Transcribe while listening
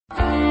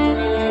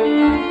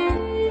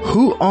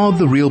Who are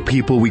the real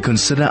people we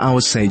consider our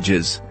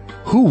sages?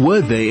 Who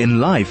were they in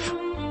life?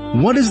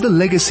 What is the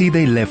legacy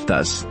they left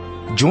us?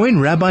 Join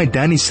Rabbi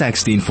Danny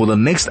Sackstein for the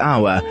next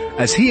hour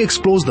as he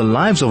explores the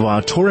lives of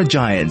our Torah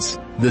giants,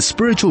 the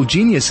spiritual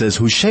geniuses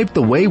who shaped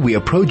the way we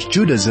approach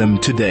Judaism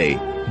today.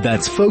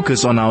 That's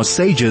Focus on Our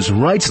Sages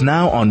right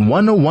now on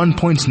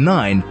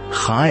 101.9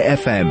 Chai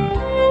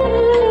FM.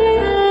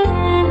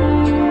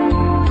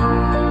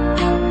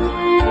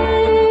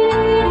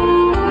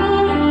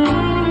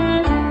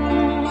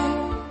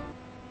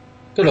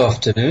 Good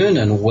afternoon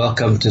and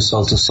welcome to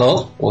Soul to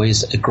Soul.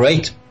 Always a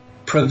great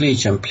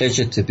privilege and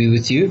pleasure to be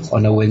with you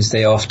on a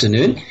Wednesday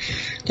afternoon.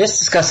 Let's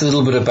discuss a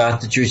little bit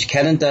about the Jewish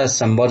calendar,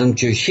 some modern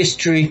Jewish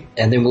history,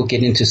 and then we'll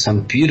get into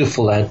some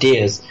beautiful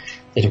ideas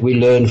that we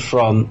learn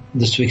from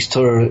this week's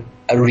Torah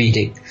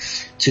reading.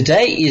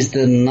 Today is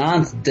the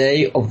 9th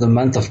day of the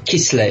month of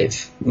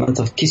Kislev. The month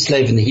of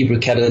Kislev in the Hebrew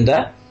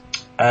calendar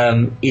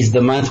is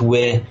the month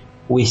where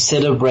we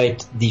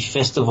celebrate the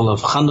festival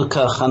of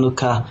Chanukah.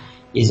 Chanukah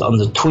is on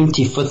the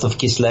 25th of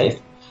Kislev.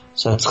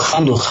 So it's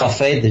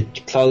Chanukah, the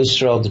Klal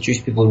Yisrael, the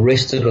Jewish people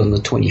rested on the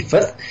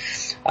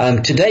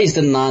 25th. Today is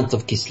the 9th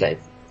of Kislev.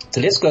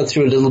 So let's go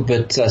through a little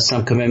bit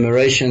some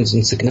commemorations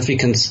and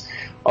significance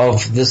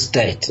of this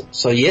date.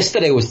 So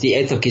yesterday was the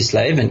 8th of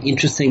Kislev, and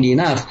interestingly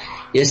enough,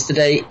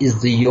 yesterday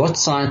is the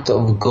Yortzeit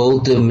of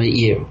Golda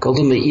Meir.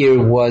 Golda Meir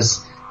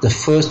was the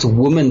first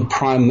woman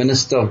prime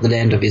minister of the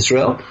land of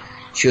Israel.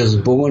 She was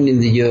born in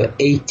the year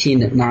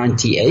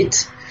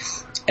 1898.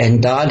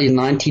 And died in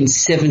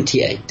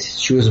 1978.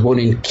 She was born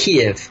in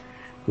Kiev,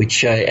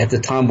 which at the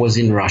time was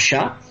in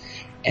Russia,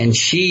 and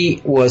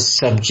she was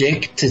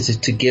subjected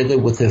together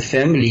with her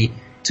family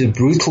to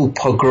brutal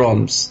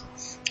pogroms.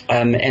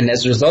 And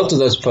as a result of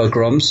those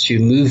pogroms, she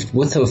moved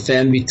with her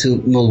family to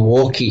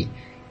Milwaukee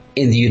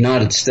in the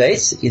United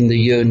States in the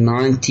year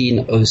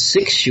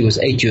 1906. She was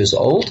 8 years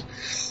old.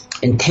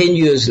 And 10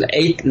 years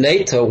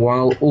later,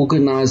 while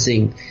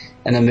organizing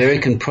an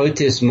American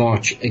protest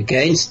march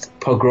against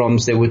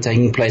pogroms that were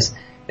taking place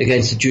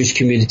against the Jewish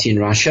community in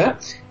Russia,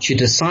 she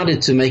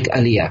decided to make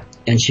Aliyah,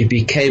 and she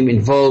became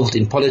involved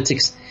in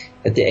politics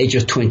at the age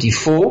of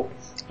 24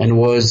 and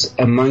was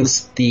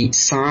amongst the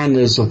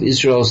signers of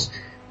Israel's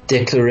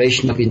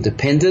Declaration of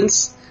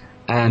Independence.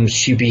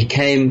 She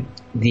became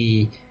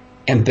the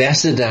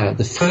ambassador,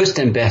 the first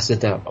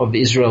ambassador of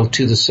Israel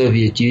to the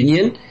Soviet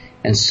Union,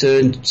 and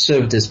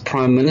served as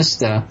prime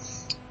minister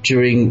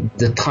during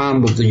the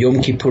time of the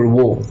Yom Kippur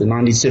War. The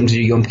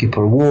 1970 Yom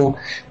Kippur War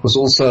was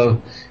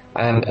also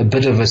a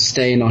bit of a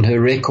stain on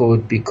her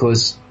record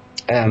because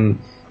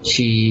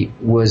she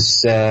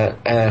was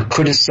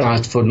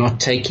criticized for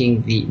not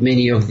taking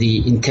many of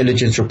the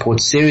intelligence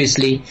reports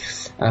seriously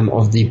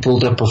of the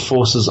build-up of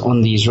forces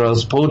on the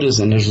Israel's borders,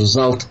 and as a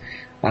result,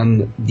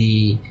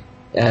 the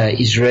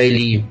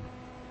Israeli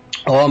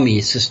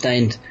army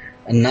sustained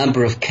a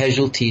number of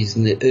casualties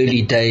in the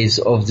early days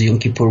of the Yom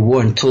Kippur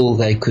War until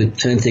they could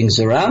turn things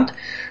around.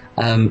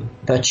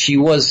 But she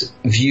was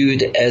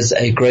viewed as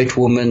a great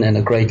woman and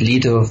a great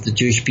leader of the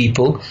Jewish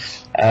people.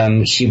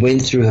 She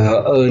went through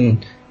her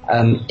own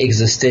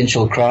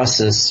existential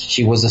crisis.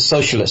 She was a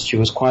socialist. She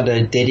was quite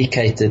a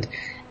dedicated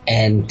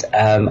and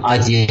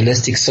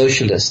idealistic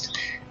socialist.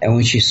 And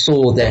when she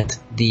saw that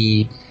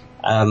the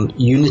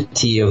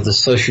unity of the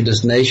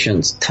socialist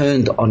nations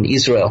turned on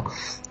Israel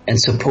and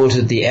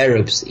supported the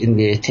Arabs in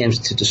their attempts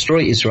to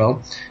destroy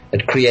Israel,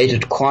 it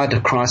created quite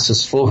a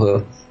crisis for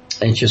her,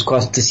 and she was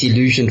quite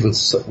disillusioned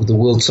with the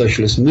world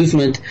socialist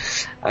movement.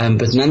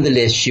 But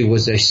nonetheless, she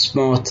was a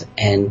smart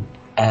and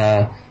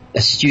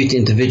astute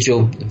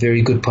individual, a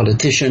very good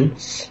politician.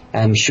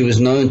 She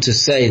was known to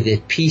say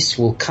that peace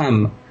will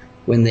come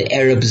when the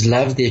Arabs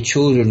love their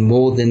children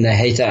more than they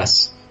hate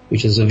us,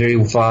 which is a very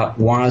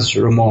wise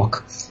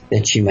remark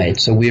that she made.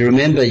 So we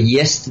remember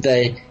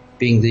yesterday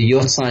being the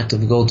Yortzeit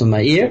of Golda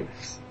Meir,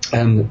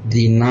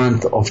 the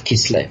 9th of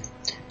Kislev.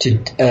 The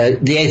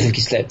 8th of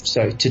Kislev,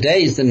 sorry.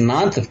 Today is the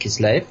 9th of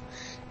Kislev,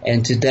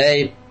 and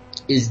today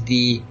is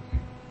the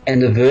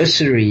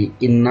anniversary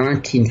in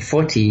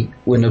 1940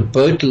 when a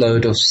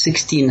boatload of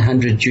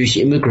 1,600 Jewish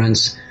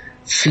immigrants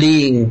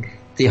fleeing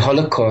the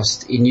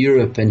Holocaust in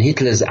Europe and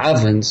Hitler's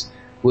ovens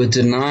were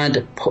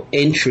denied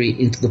entry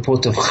into the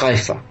port of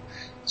Haifa.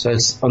 So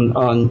it's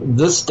on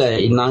this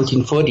day in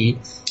 1940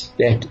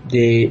 that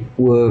there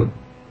were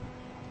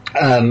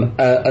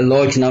a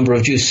large number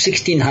of Jews,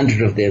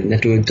 1,600 of them,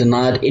 that were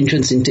denied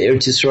entrance into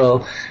Eretz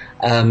Israel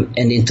and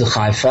into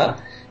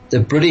Haifa. The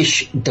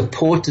British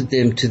deported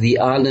them to the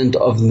island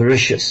of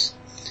Mauritius.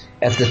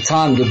 At the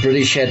time, the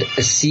British had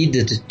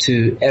acceded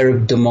to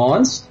Arab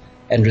demands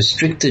and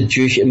restricted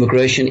Jewish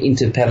immigration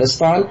into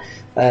Palestine.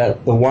 The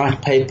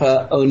white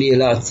paper only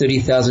allowed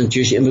 30,000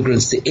 Jewish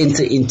immigrants to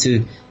enter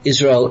into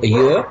Israel a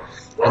year,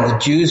 and the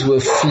Jews were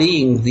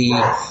fleeing the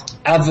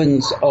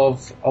ovens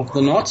of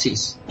the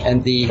Nazis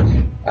and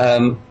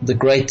the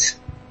great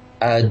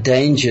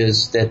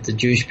dangers that the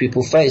Jewish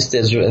people faced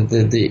as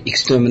the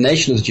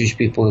extermination of the Jewish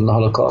people in the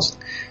Holocaust.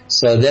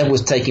 So that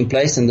was taking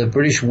place, and the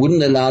British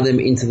wouldn't allow them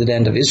into the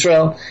land of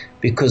Israel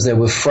because they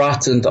were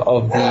frightened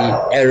of the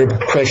Arab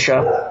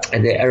pressure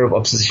and the Arab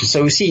opposition.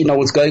 So we see,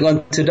 what's going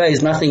on today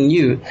is nothing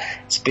new.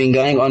 It's been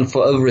going on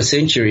for over a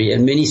century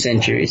and many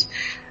centuries.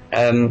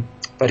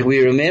 But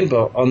we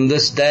remember on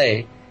this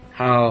day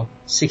how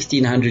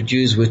 1,600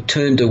 Jews were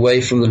turned away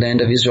from the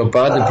land of Israel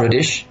by the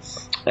British,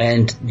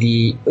 and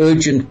the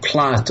urgent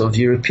plight of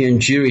European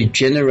Jewry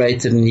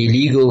generated an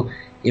illegal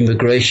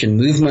immigration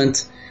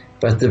movement.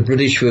 But the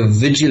British were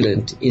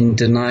vigilant in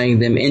denying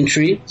them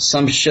entry.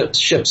 Some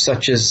ships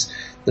such as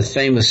the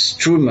famous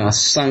Struma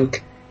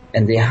sunk,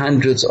 and their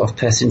hundreds of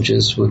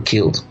passengers were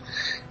killed.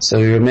 So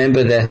we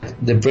remember that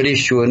the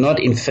British were not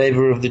in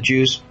favor of the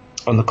Jews.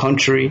 On the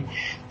contrary,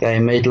 they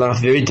made life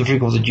very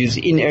difficult for the Jews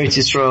in Eretz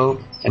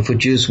Israel, and for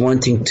Jews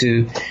wanting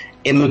to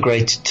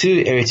emigrate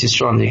to Eretz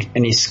Israel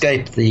and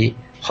escape the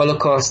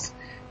Holocaust.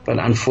 But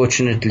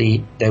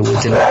unfortunately, they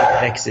were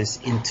denied access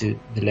into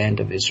the land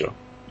of Israel.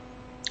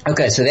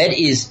 Okay, so that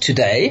is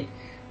today.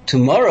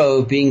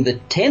 Tomorrow, being the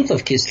 10th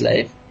of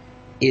Kislev,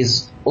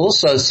 is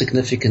also a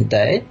significant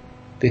day,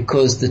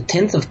 because the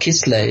 10th of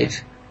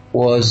Kislev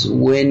was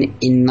when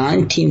in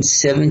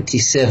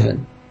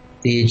 1977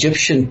 the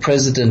Egyptian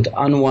president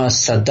Anwar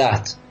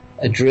Sadat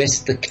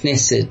addressed the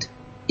Knesset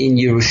in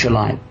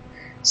Yerushalayim.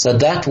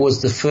 Sadat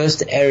was the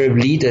first Arab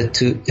leader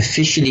to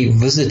officially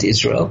visit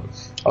Israel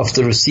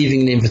after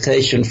receiving an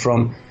invitation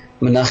from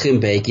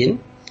Menachem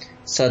Begin.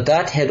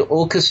 Sadat had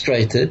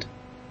orchestrated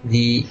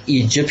the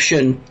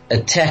Egyptian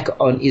attack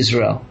on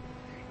Israel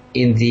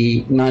in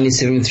the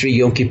 1973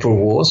 Yom Kippur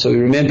War. So we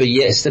remember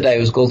yesterday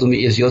was Golda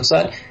Meir's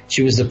Yotzad.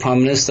 She was the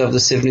Prime Minister of the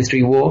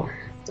 73 War.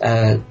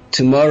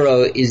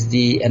 Tomorrow is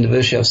the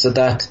anniversary of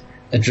Sadat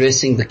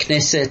addressing the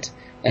Knesset,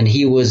 and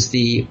he was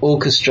the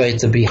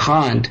orchestrator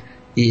behind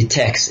the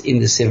attacks in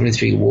the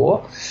 73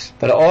 War.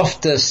 But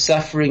after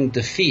suffering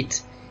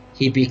defeat,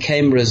 he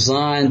became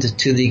resigned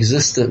to the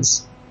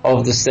existence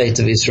of the State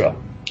of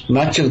Israel.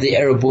 Much of the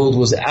Arab world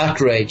was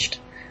outraged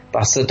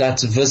by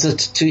Sadat's visit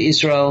to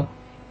Israel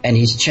and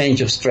his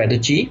change of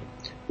strategy.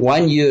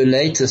 1 year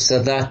later,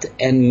 Sadat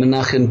and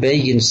Menachem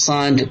Begin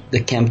signed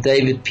the Camp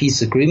David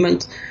peace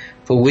agreement,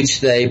 for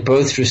which they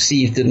both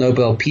received the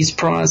Nobel Peace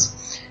Prize.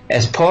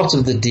 As part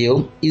of the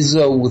deal,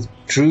 Israel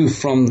withdrew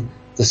from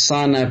the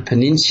Sinai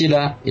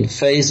Peninsula in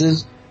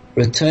phases,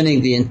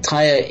 returning the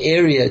entire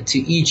area to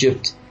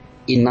Egypt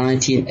in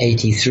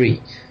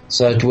 1983.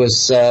 So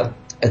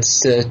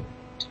it's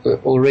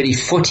already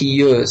 40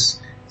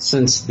 years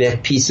since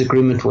that peace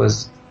agreement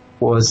was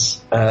more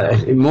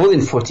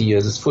than 40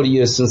 years. It's 40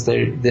 years since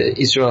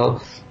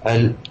Israel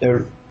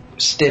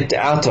stepped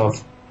out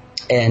of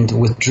and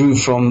withdrew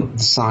from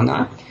the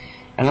Sinai.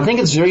 And I think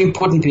it's very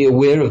important to be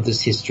aware of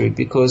this history,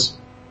 because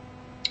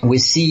we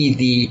see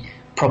the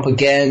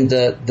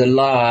propaganda, the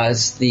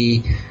lies,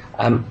 the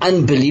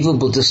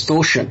unbelievable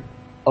distortion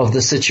of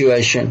the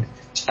situation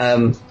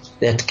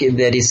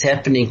that is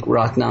happening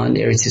right now in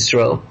Eretz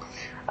Israel.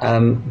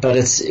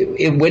 But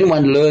when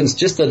one learns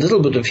just a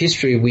little bit of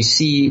history, we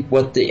see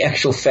what the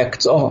actual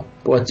facts are,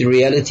 what the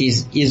reality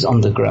is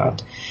on the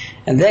ground.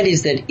 And that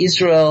is that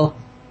Israel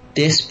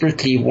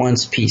desperately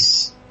wants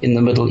peace in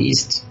the Middle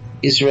East.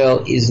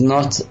 Israel is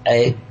not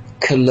a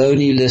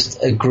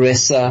colonialist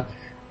aggressor,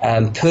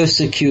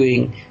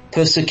 persecuting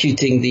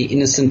the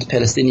innocent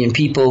Palestinian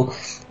people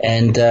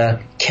and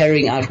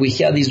carrying out, we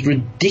hear these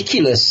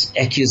ridiculous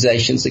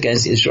accusations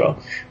against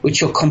Israel,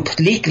 which are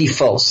completely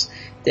false,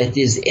 that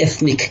there's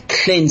ethnic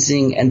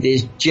cleansing and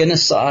there's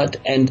genocide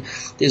and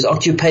there's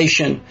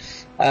occupation.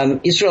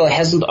 Israel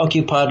hasn't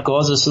occupied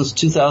Gaza since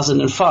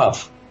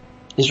 2005.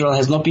 Israel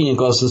has not been in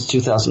Gaza since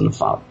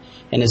 2005.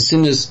 And as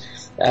soon as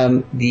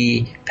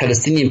the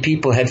Palestinian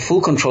people had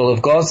full control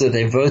of Gaza,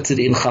 they voted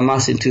in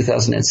Hamas in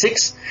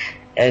 2006.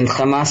 And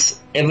Hamas,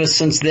 ever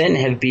since then,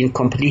 have been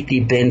completely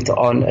bent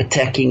on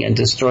attacking and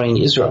destroying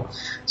Israel.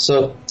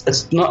 So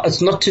it's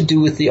not to do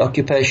with the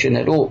occupation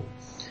at all.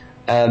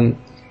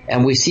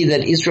 And we see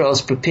that Israel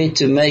is prepared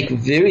to make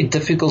very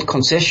difficult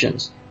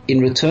concessions in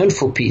return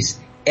for peace,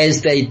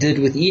 as they did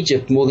with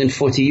Egypt more than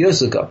 40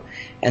 years ago.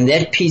 And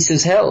that peace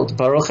is held.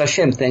 Baruch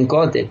Hashem, thank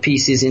God that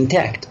peace is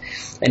intact.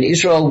 And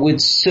Israel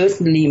would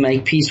certainly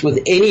make peace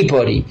with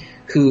anybody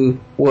who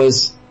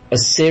was a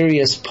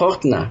serious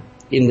partner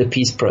in the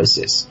peace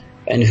process,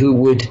 and who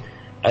would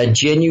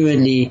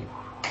genuinely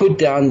put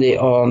down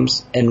their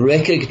arms and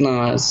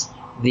recognize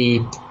the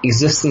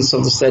existence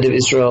of the State of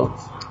Israel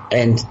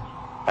and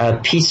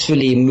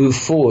peacefully move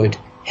forward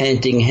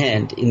hand in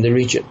hand in the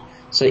region.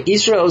 So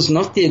Israel is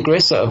not the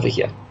aggressor over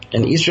here,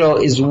 and Israel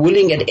is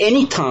willing at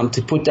any time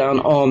to put down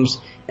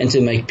arms and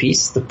to make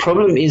peace. The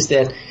problem is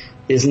that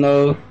there's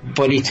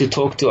nobody to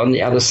talk to on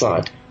the other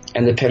side,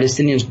 and the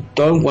Palestinians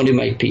don't want to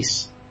make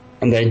peace,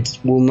 and they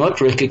will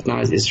not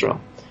recognize Israel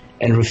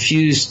and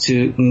refuse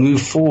to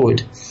move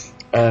forward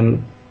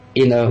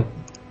in a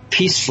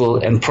peaceful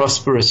and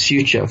prosperous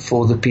future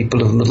for the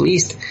people of the Middle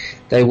East.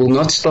 They will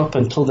not stop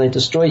until they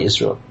destroy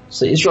Israel.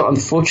 So Israel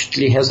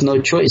unfortunately has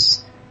no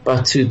choice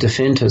but to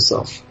defend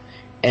herself.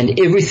 And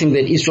everything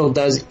that Israel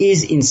does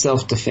is in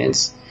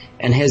self-defense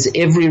and has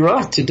every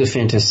right to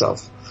defend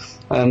herself.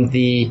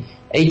 The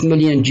 8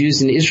 million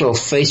Jews in Israel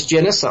face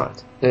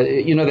genocide.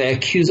 They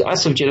accuse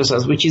us of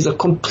genocide, which is a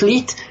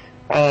complete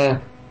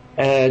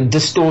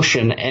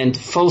distortion and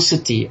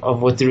falsity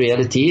of what the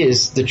reality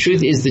is. The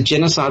truth is the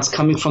genocide's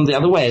coming from the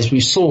other way, as we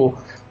saw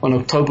on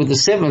October the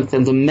 7th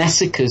and the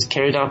massacres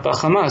carried out by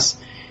Hamas.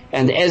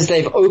 And as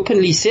they've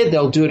openly said,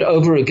 they'll do it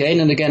over again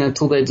and again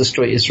until they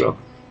destroy Israel.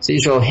 So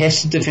Israel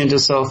has to defend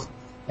herself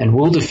and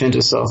will defend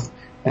herself,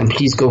 and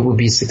please God will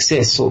be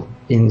successful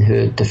in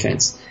her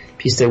defense.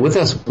 Please stay with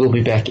us. We'll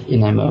be back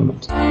in a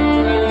moment.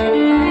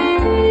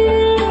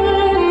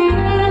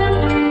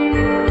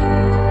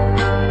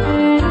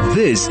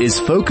 This is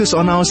Focus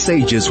on Our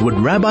Sages with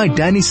Rabbi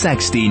Danny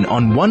Sackstein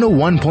on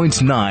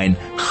 101.9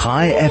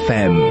 Chai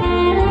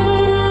FM.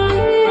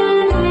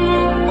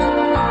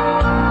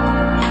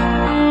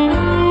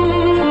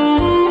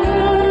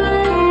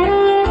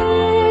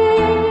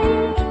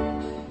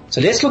 So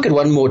let's look at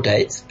one more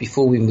date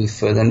before we move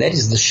further, and that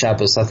is the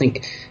Shabbos. I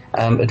think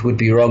it would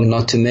be wrong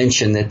not to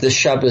mention that this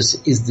Shabbos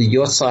is the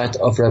Yortzeit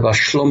of Rabbi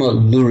Shlomo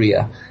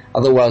Luria,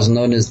 otherwise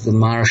known as the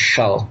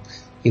Marshal.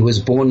 He was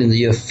born in the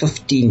year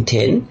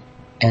 1510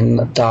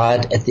 and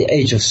died at the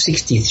age of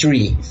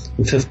 63 in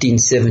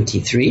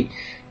 1573.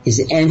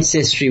 His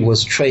ancestry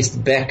was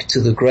traced back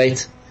to the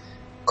great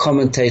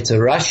commentator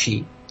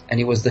Rashi, and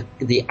he was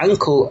the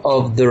uncle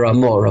of the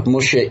Ramah, Rav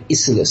Moshe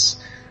Isserles,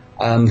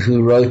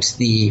 who wrote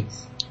the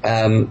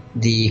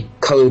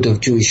Code of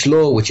Jewish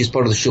Law, which is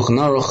part of the Shulchan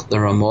Aruch, the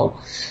Ramah.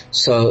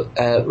 So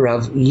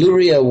Rav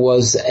Luria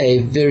was a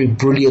very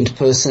brilliant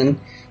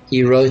person.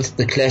 He wrote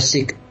the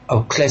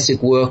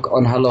classic work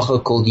on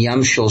halacha called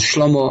Yam Shel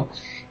Shlomo.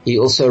 He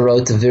also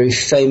wrote a very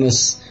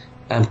famous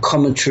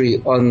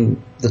commentary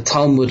on the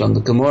Talmud, on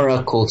the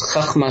Gemara, called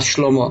Chachma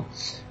Shlomo,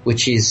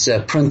 which is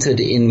printed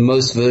in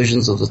most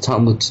versions of the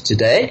Talmud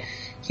today.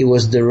 He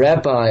was the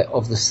rabbi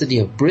of the city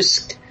of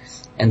Brisk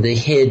and the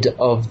head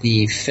of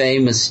the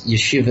famous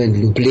yeshiva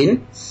in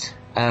Lublin,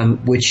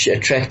 which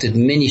attracted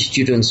many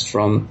students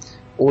from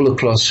all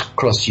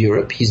across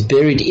Europe. He's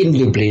buried in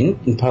Lublin,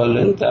 in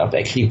Poland. I've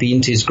actually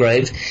been to his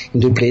grave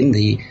in Lublin.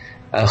 The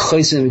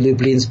Chozim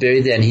Lublin's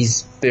buried there, and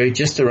he's buried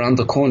just around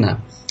the corner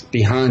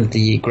behind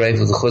the grave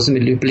of the Chozim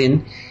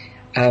Lublin.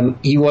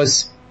 He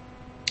was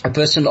a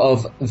person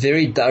of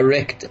very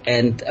direct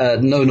and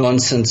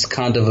no-nonsense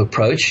kind of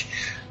approach.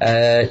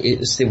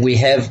 We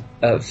have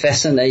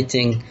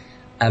fascinating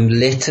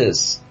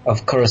letters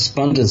of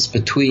correspondence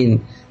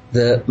between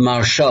the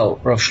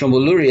Marshal, Rav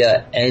Shlomo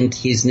Luria, and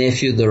his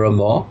nephew, the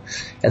Ramah.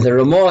 And the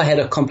Ramah had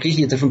a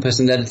completely different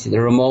personality. The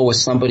Ramah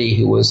was somebody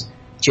who was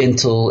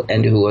gentle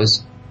and who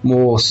was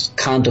more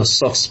kind of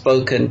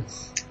soft-spoken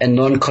and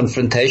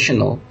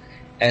non-confrontational.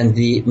 And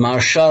the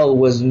Marshal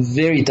was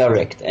very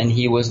direct, and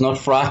he was not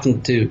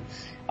frightened to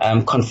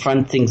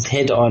confront things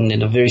head-on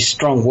in a very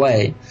strong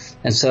way.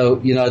 And so,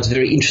 it's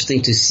very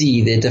interesting to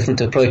see their different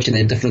approach and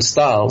their different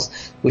styles,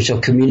 which are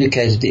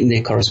communicated in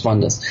their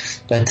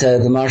correspondence. But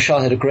the Marshal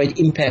had a great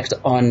impact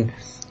on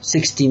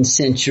 16th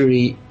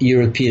century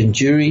European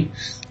Jewry,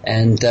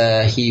 and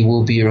he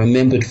will be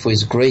remembered for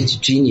his great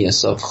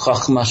genius of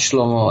Chachma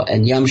Shlomo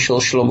and Yam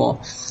Shel Shlomo,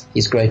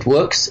 his great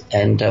works.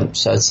 And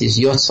so it's his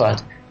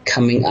Yortzeit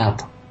coming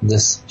up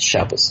this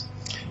Shabbos.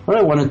 What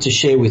I wanted to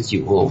share with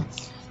you all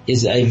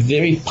is a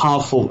very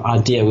powerful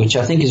idea, which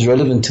I think is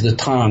relevant to the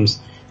times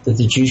that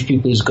the Jewish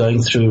people is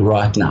going through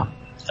right now.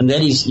 And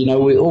that is,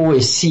 we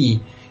always see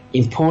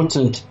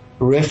important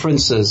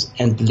references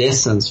and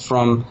lessons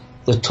from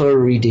the Torah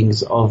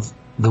readings of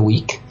the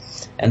week.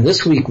 And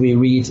this week we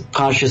read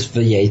Parshas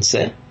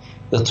Vayetze.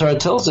 The Torah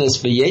tells us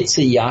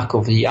Vayetze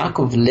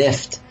Yaakov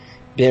left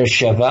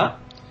Beersheva,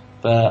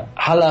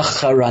 Halach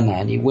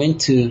Harana, and he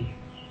went to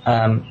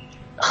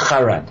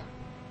Haran.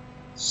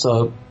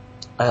 So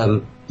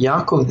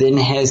Yaakov then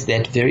has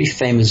that very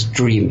famous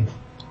dream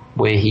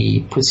where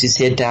he puts his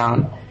head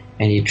down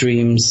and he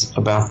dreams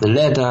about the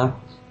ladder,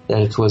 that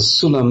it was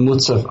Sulam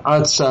Mutzav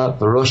Arza,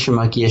 V'rosh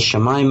Magia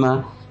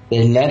Shemaima.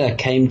 The ladder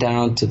came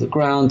down to the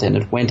ground and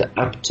it went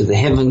up to the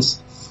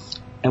heavens.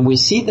 And we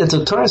see that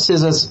the Torah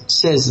says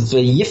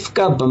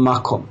V'yifka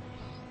b'makom,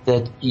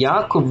 that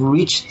Yaakov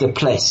reached the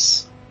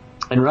place.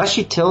 And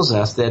Rashi tells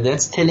us that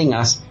that's telling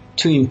us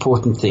two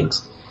important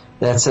things.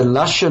 That's a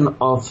lashon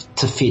of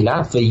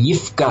tefillah.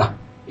 V'yifka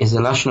is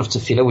a lashon of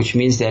tefillah, which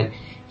means that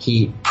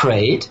he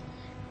prayed.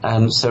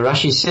 So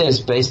Rashi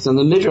says, based on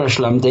the Midrash,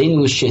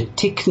 Lamdeinu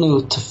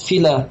shetiknu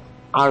tefillah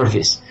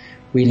arvis.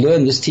 We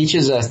learn, this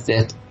teaches us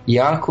that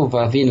Yaakov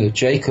Avinu,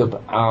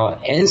 Jacob, our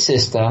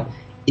ancestor,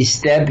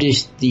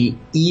 established the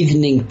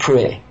evening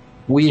prayer.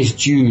 We as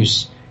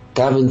Jews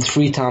daven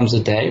 3 times a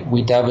day.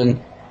 We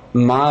daven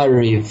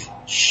Ma'ariv,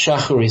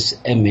 Shacharis,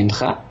 and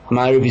Mincha.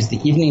 Ma'ariv is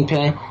the evening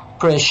prayer.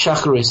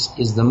 Shacharis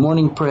is the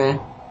morning prayer.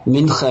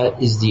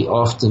 Mincha is the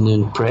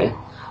afternoon prayer.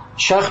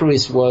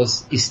 Shacharis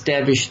was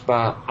established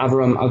by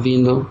Avraham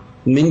Avinu.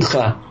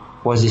 Mincha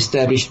was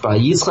established by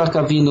Yitzchak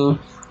Avinu.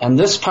 And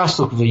this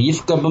pasuk,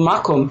 V'yifka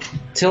b'makom,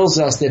 tells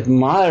us that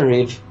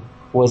Ma'ariv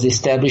was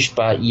established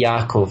by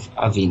Yaakov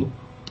Avinu.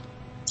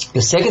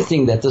 The second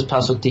thing that this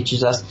pasuk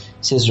teaches us,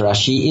 says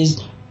Rashi,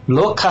 is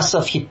lo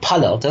kasaf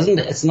hitpalel.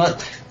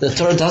 The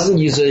Torah doesn't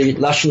use a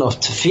lashon of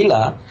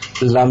tefillah,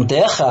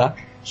 lamdecha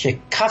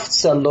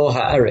shekafza lo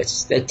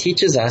haaretz. That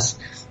teaches us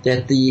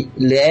that the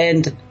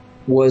land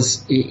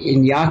was,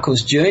 in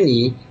Yaakov's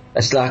journey,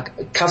 it's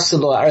like kafza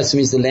lo haaretz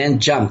means the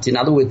land jumped. In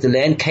other words, the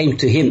land came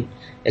to him.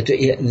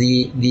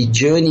 The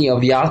journey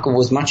of Yaakov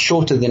was much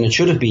shorter than it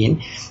should have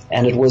been,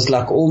 and it was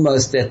like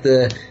almost that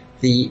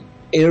the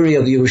area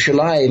of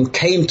Yerushalayim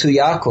came to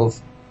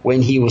Yaakov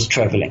when he was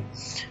traveling.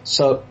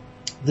 So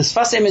the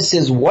Sfas Emes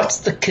says, what's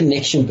the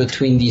connection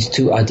between these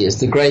two ideas?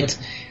 The great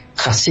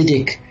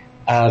Hasidic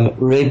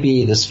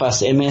Rabbi, the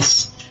Sfas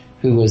Emes,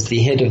 who was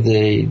the head of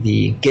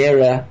the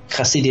Gera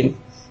Hasidim,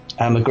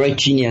 a great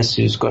genius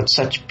who's got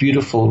such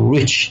beautiful,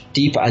 rich,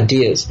 deep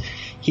ideas.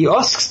 He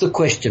asks the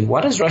question,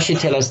 why does Rashi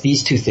tell us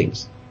these two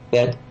things?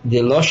 That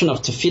the lashon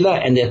of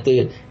tefillah and that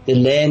the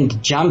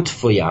land jumped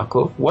for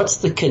Yaakov. What's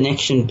the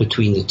connection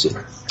between the two?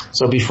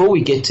 So before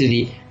we get to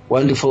the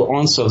wonderful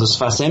answer of the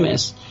Sfas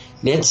Emes,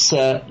 let's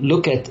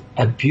look at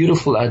a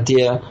beautiful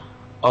idea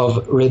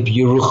of Rabbi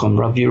Yerucham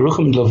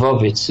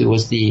Levovitz, who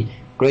was the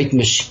great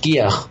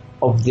mashgiach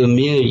of the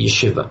Mir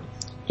Yeshiva.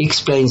 He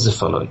explains the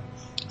following.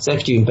 It's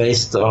actually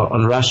based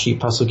on Rashi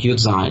Pasuk Yud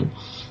Zayin,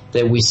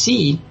 that we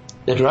see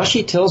that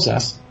Rashi tells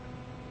us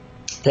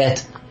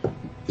that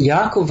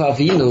Yaakov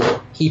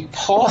Avinu, he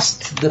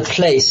passed the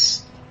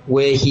place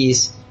where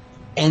his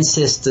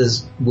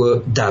ancestors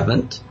were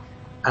davened.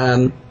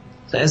 So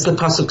as the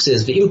pasuk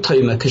says, "V'im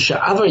toima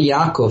k'sha'avar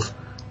Yaakov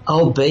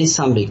al beis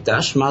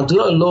hamikdash,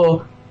 madua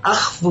lo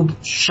achvu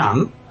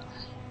sham,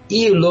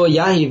 iu lo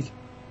yahiv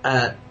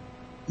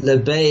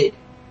libei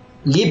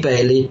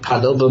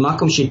litpalel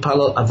b'makom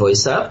shitpalel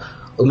avoisav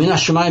u'min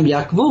hashamayim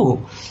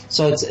yakvuhu."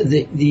 So it's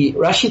the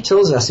Rashi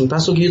tells us in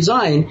pasuk Yud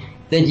Zayin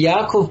that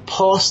Yaakov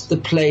passed the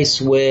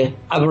place where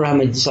Abraham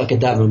and Yitzhak had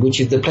davened,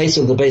 which is the place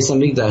of the Beis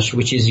HaMikdash,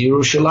 which is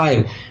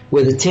Yerushalayim,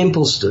 where the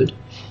temple stood.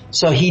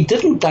 So he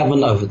didn't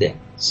daven over there.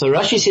 So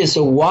Rashi says,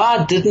 so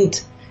why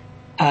didn't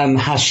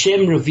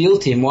Hashem reveal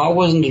to him, why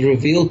wasn't it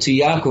revealed to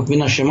Yaakov min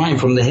hashamayim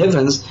from the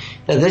heavens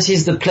that this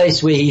is the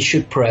place where he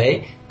should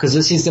pray, because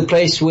this is the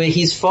place where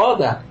his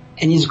father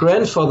and his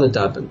grandfather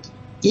davened.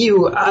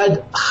 Ihu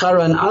ad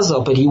Haran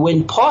Azal, but he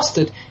went past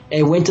it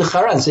and went to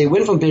Haran. So he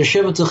went from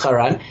Beersheba to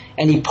Haran,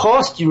 and he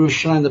passed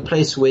Yerushalayim, the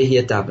place where he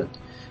had davened.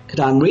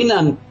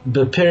 Kedamrinan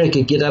beperek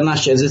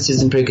Gidanash, as it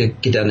says in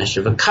Perek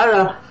Gidanash.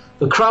 V'kara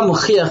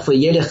muchiach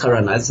v'yelech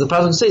Haran. As the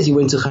pasuk says, he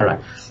went to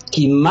Haran.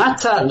 Ki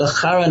mata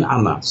lecharan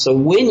ama. So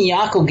when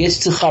Yaakov gets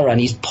to Haran,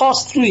 he's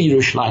passed through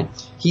Yerushalayim.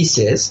 He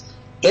says,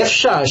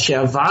 Efshar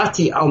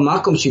she'avati al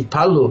makom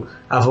shitpalu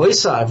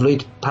avoisa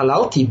avloit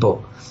palalti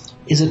bo.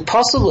 Is it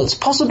possible? It's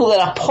possible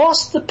that I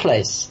passed the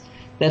place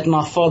that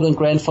my father and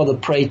grandfather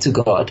prayed to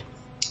God,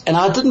 and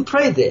I didn't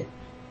pray there.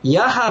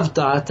 Yahav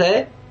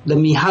da'ate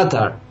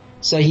lemihadar.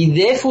 So he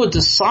therefore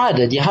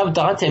decided, Yahav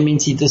da'ate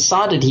means he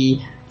decided,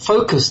 he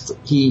focused,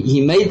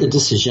 he made the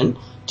decision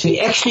to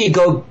actually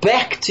go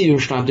back to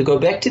Yerushalayim, to go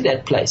back to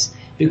that place,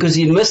 because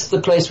he missed the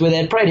place where they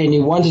had prayed, and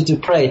he wanted to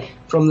pray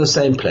from the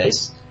same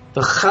place.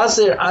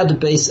 V'chazer ad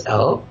beis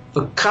el,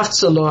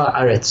 v'kafza lo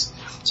haaretz.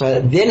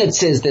 So then it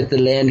says that the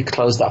land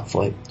closed up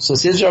for him. So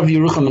says Rabbi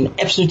Yerucham an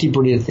absolutely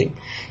brilliant thing.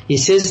 He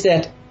says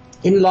that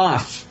in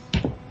life,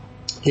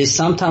 there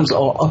sometimes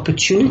are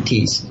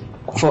opportunities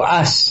for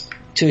us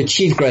to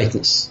achieve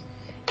greatness.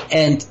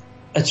 And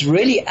it's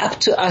really up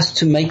to us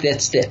to make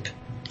that step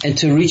and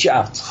to reach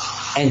out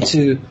and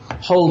to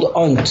hold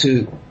on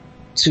to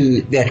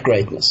that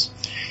greatness.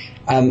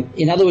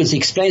 In other words, he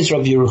explains,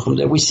 Rabbi Yerucham,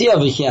 that we see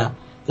over here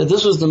that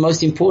this was the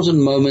most important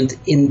moment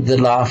in the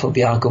life of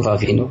Yaakov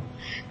Avinu.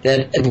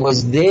 That it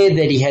was there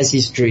that he has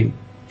his dream.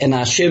 And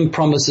Hashem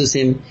promises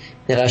him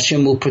that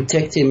Hashem will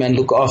protect him and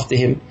look after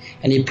him.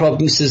 And he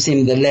promises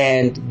him the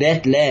land,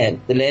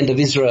 the land of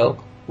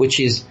Israel,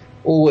 which is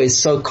always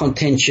so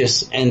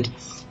contentious, and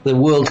the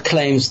world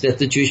claims that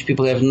the Jewish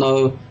people have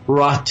no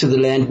right to the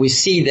land. We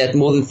see that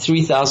more than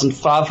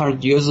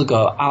 3,500 years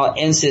ago, our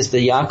ancestor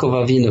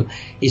Yaakov Avinu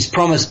is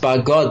promised by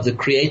God, the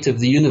creator of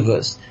the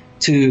universe,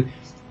 to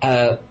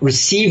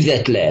receive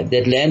that land.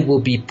 That land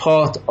will be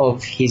part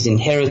of his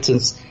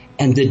inheritance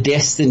and the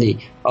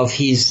destiny of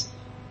his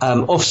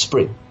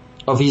offspring,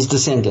 of his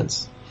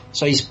descendants.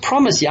 So he's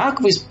promised,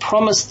 Yaakov is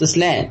promised this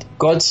land.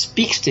 God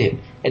speaks to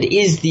him. It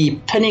is the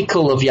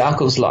pinnacle of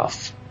Yaakov's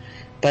life.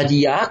 But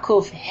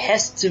Yaakov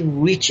has to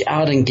reach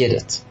out and get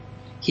it.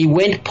 He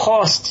went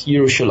past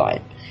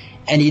Yerushalayim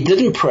and he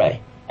didn't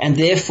pray. And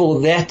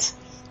therefore that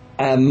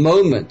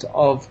moment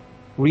of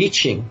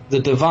reaching the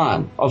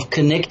divine, of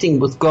connecting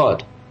with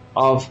God,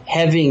 of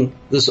having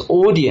this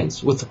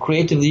audience with the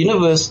creator of the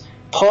universe,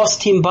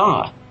 passed him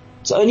by.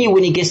 It's only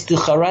when he gets to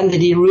Haran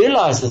that he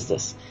realizes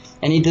this.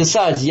 And he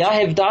decides,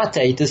 Yahav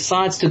Data, he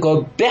decides to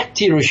go back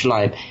to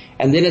Yerushalayim.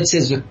 And then it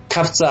says,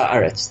 Kafza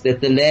Aretz,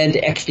 that the land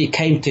actually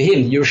came to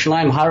him.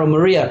 Yerushalayim, Har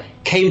Moriah,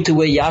 came to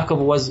where Yaakov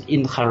was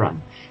in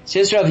Haran.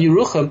 Says Rav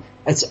Yerucham,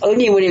 it's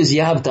only when he was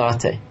Yahav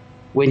Data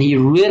when he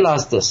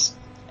realized this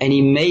and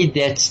he made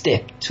that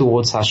step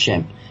towards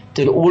Hashem,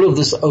 did all of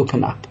this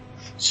open up.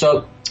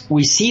 So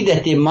we see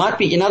that there might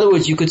be, in other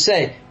words, you could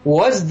say,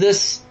 was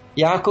this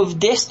Yaakov's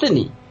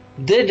destiny?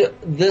 Did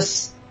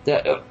this,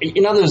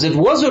 in other words, it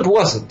was or it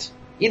wasn't.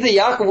 Either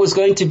Yaakov was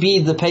going to be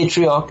the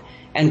patriarch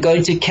and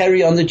going to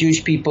carry on the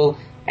Jewish people,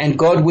 and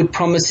God would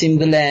promise him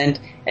the land,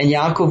 and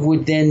Yaakov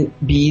would then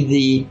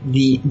be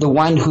the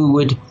one who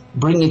would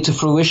bring into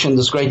fruition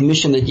this great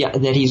mission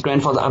that his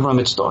grandfather Abraham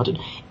had started.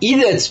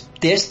 Either it's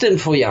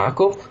destined for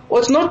Yaakov, or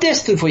it's not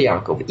destined for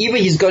Yaakov. Either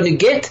he's going to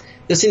get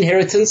this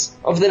inheritance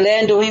of the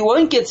land, or he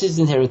won't get his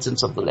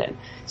inheritance of the land.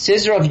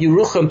 Says Rav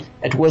Yerucham,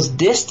 it was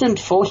destined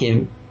for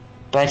him,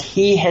 but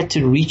he had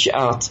to reach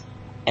out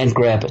and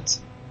grab it.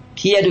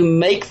 He had to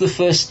make the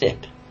first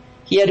step.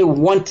 He had to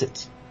want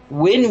it.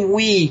 When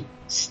we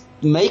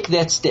make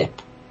that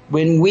step,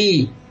 when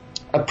we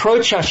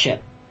approach Hashem,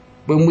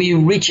 when we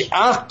reach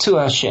out to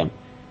Hashem,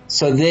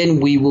 so then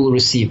we will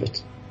receive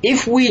it.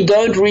 If we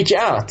don't reach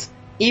out,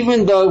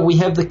 even though we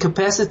have the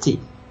capacity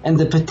and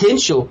the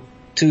potential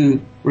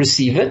to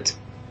receive it,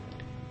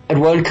 it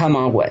won't come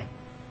our way.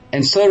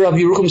 And so Rabbi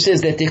Yerucham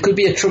says that there could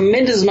be a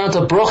tremendous amount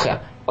of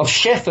brocha, of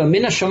shefa,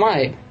 min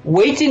hashamayim,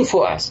 waiting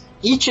for us,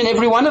 each and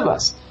every one of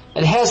us.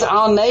 It has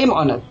our name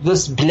on it,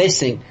 this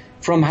blessing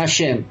from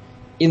Hashem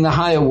in the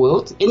higher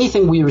world.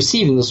 Anything we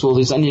receive in this world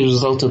is only a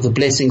result of the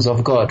blessings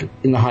of God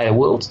in the higher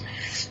worlds.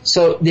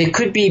 So there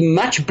could be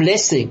much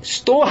blessing,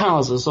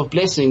 storehouses of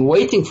blessing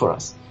waiting for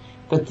us.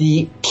 But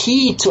the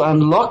key to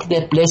unlock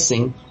that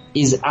blessing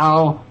is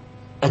our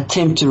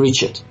attempt to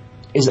reach it,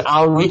 is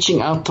our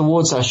reaching out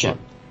towards Hashem,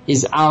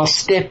 is our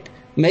step,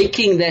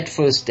 making that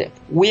first step.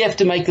 We have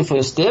to make the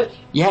first step,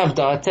 you have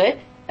date,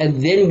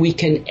 and then we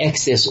can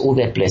access all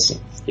that blessing.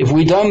 If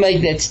we don't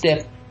make that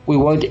step, we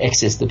won't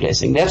access the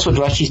blessing. That's what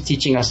Rashi is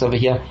teaching us over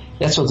here.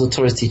 That's what the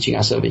Torah is teaching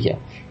us over here.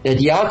 That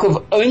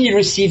Yaakov only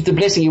received the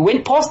blessing. He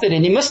went past it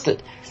and he missed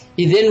it.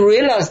 He then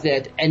realized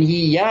that, and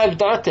he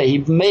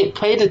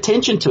paid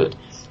attention to it,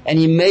 and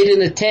he made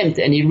an attempt,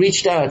 and he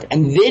reached out,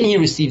 and then he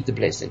received the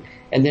blessing,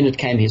 and then it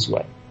came his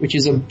way, which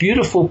is a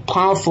beautiful,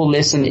 powerful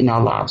lesson in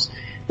our lives.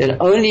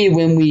 That only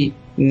when we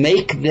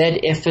make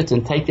that effort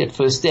and take that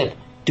first step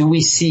do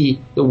we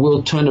see the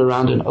world turn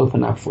around and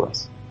open up for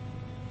us.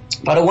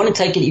 But I want to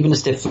take it even a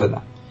step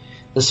further.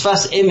 The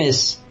Sfas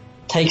Emes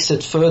takes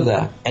it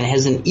further and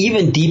has an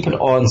even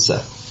deeper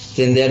answer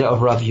than that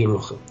of Rav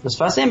Yerucham. The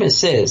Sfas Emes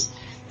says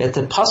that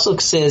the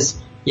Pasuk says,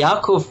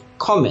 Yaakov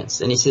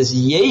comments and he says,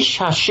 Yesh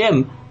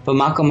Hashem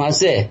b'makom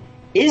hazeh.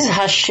 Is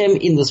Hashem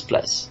in this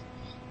place?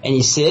 And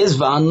he says,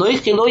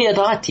 Va'anoichi lo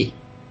yadati.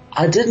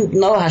 I didn't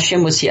know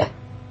Hashem was here.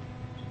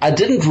 I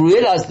didn't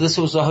realize this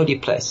was a holy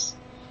place.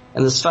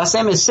 And the Sfas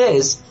Emes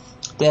says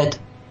that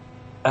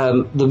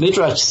the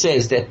Midrash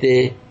says that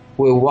there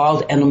were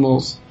wild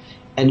animals,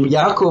 and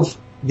Yaakov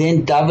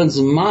then davens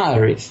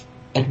Ma'ariv.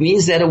 It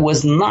means that it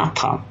was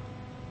nighttime.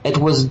 It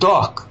was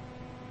dark.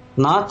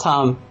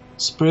 Nighttime,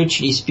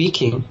 spiritually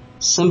speaking,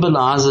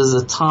 symbolizes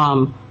a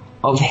time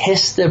of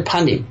Hester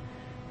Panim,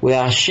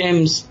 where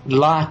Hashem's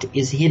light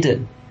is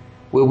hidden,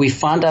 where we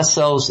find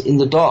ourselves in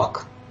the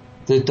dark.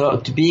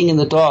 Being in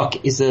the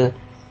dark is a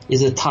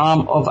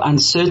time of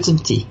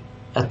uncertainty,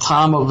 a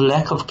time of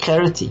lack of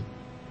clarity,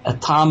 a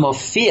time of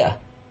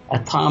fear, a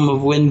time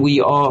of when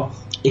we are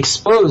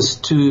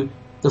exposed to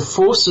the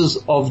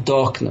forces of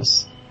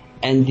darkness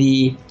and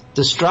the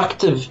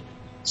destructive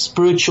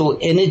spiritual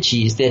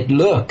energies that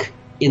lurk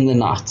in the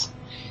night.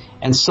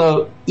 And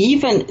so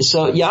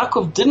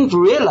Yaakov didn't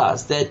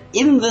realize that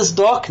in this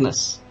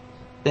darkness,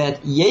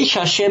 that Yesh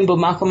Hashem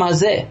b'makom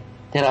hazeh,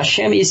 that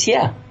Hashem is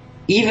here,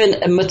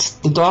 even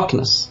amidst the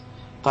darkness.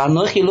 I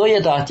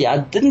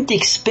didn't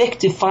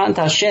expect to find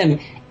Hashem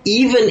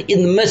even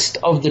in the midst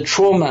of the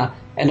trauma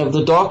and of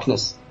the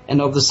darkness and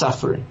of the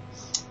suffering.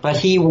 But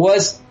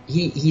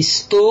he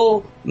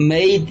still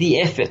made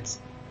the effort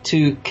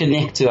to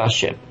connect to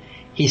Hashem.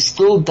 He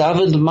still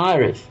davened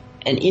Ma'ariv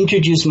and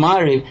introduced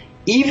Ma'ariv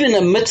even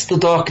amidst the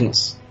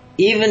darkness,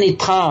 even in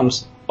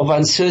times of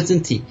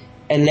uncertainty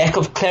and lack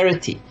of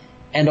clarity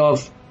and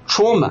of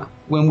trauma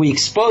when we're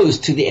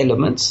exposed to the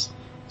elements.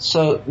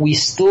 So we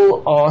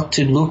still are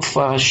to look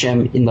for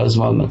Hashem in those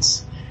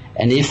moments.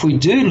 And if we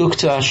do look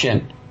to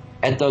Hashem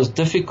at those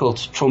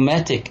difficult,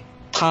 traumatic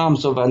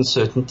times of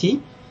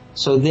uncertainty,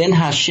 so then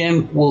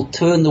Hashem will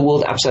turn the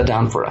world upside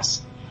down for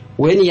us.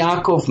 When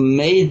Yaakov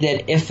made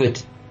that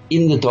effort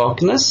in the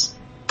darkness,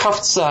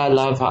 Kafza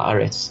alav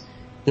haaretz,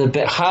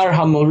 the Har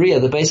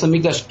HaMoriah, the Beis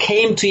HaMikdash,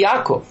 came to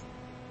Yaakov.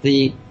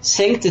 The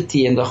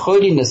sanctity and the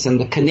holiness and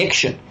the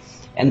connection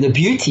and the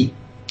beauty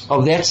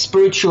of that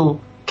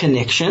spiritual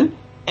connection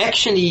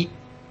actually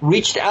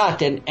reached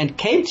out and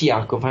came to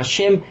Yaakov.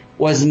 Hashem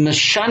was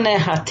Meshane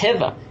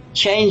HaTeva,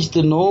 changed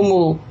the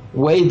normal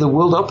way the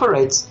world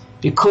operates,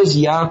 because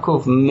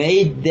Yaakov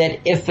made that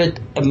effort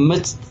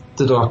amidst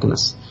the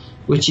darkness,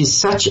 which is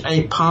such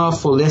a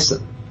powerful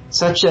lesson,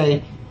 such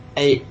a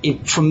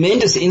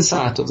tremendous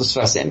insight of the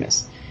Sfas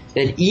Emes,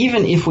 that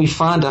even if we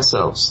find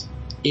ourselves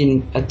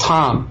in a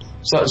time.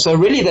 So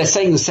really they're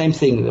saying the same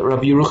thing that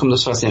Rabbi Yerucham the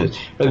Sfas Emes.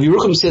 Rabbi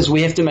Yerucham says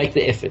we have to make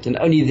the effort, and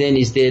only then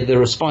is there the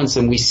response,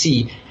 and we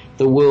see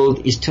the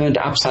world is turned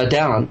upside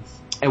down,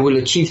 and we'll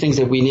achieve things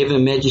that we never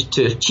imagined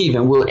to achieve,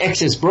 and we'll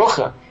access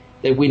bracha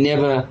that we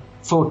never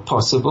thought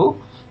possible.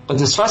 But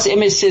the Sfas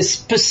Emes says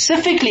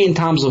specifically in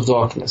times of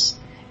darkness,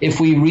 if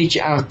we reach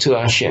out to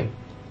Hashem,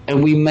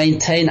 and we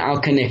maintain our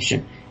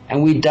connection,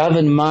 and we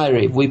daven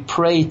ma'ariv, we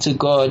pray to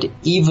God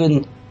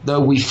even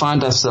though we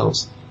find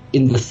ourselves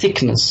in the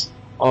thickness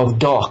of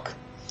dark,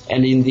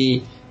 and in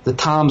the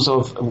times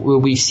of where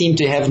we seem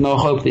to have no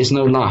hope, there's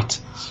no light.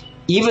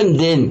 Even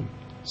then,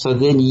 so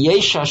then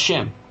Yesh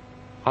Hashem.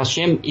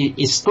 Hashem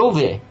is still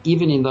there,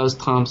 even in those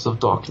times of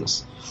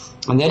darkness.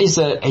 And that is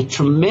a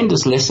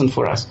tremendous lesson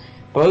for us,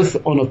 both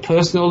on a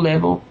personal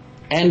level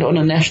and on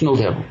a national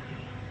level.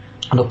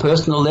 On a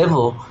personal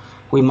level,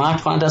 we might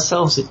find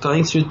ourselves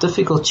going through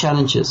difficult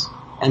challenges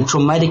and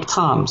traumatic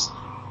times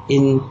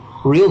in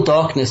real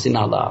darkness in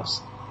our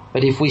lives.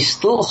 But if we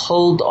still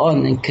hold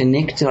on and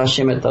connect to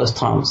Hashem at those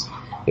times,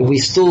 if we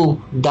still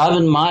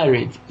daven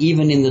ma'ariv,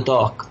 even in the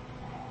dark,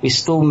 we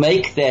still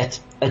make that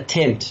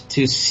attempt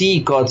to see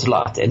God's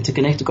light and to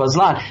connect to God's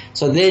light.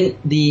 So then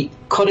the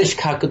Kodesh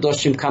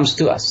HaKadoshim comes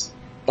to us.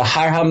 The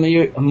Har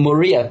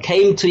HaMoriah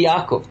came to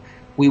Yaakov.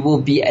 We will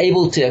be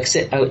able to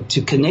accept,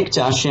 to connect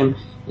to Hashem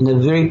in a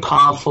very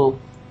powerful,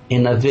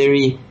 in a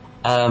very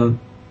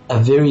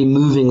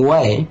moving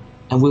way,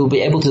 and we'll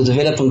be able to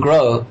develop and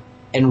grow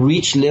and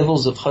reach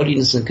levels of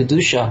holiness and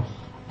kedusha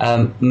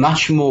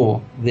much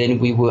more than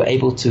we were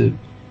able to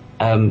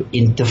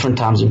in different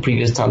times, in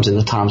previous times, in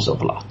the times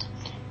of light.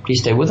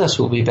 Please stay with us.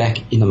 We'll be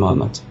back in a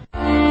moment.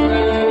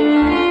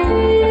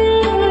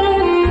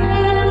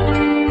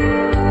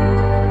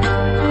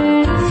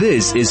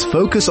 This is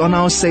Focus on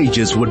Our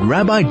Sages with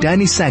Rabbi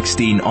Danny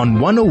Sackstein on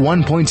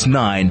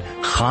 101.9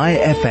 Chai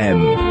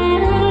FM.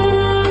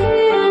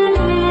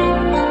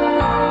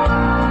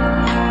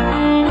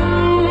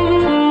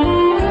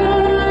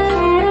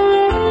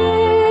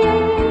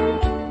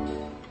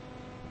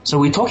 So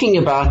we're talking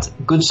about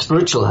good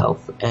spiritual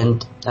health,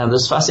 and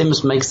the Sfas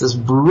Emes makes this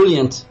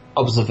brilliant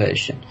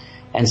observation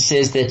and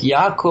says that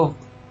Yaakov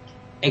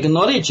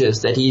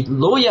acknowledges that he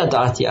lo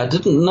yadati, I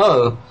didn't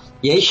know,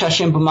 yesh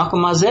Hashem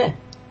b'makom hazeh,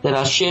 that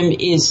Hashem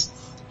is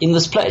in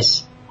this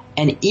place.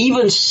 And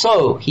even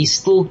so, he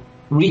still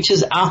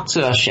reaches out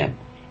to Hashem,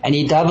 and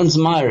he davens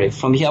ma'ariv.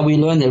 From here we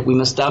learn that we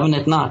must daven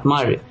at night,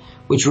 ma'ariv,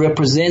 which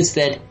represents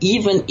that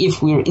even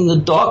if we're in the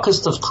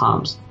darkest of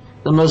times,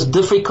 the most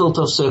difficult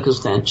of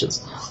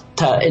circumstances,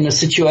 in a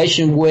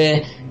situation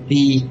where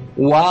the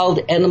wild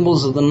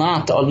animals of the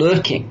night are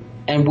lurking,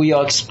 and we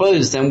are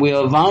exposed and we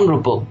are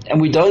vulnerable,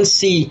 and we don't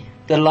see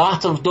the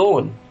light of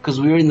dawn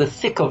because we're in the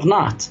thick of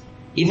night.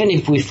 Even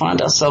if we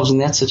find ourselves in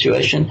that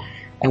situation,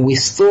 and we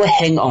still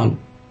hang on,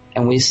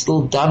 and we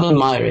still daven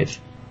ma'ariv,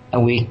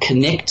 and we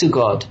connect to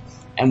God,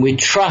 and we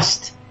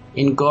trust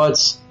in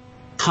God's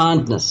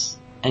kindness,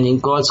 and in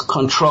God's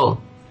control,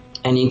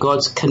 and in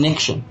God's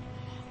connection,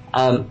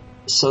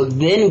 so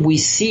then we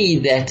see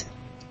that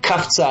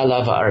Kafza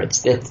alav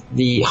haaretz, that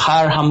the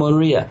Har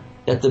HaMoriah,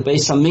 that the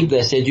Beis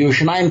HaMikdash said,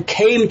 Yerushalayim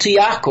came to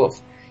Yaakov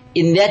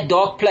in that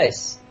dark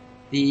place.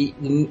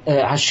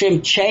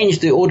 Hashem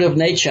changed the order of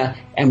nature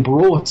and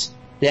brought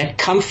that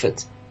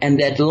comfort and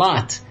that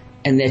light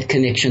and that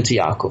connection to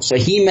Yaakov. So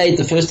he made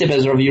the first step,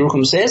 as Rabbi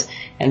Yerucham says,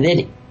 and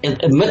then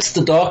amidst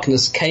the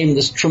darkness came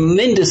this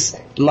tremendous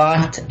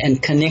light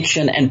and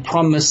connection and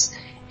promise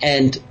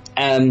and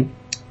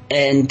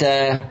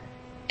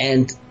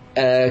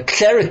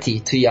clarity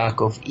to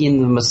Yaakov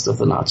in the midst of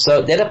the night.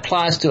 So that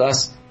applies to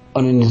us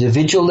on an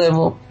individual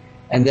level,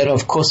 and that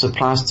of course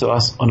applies to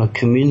us on a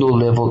communal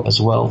level as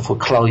well for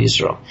Klal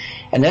Yisrael.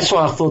 And that's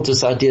why I thought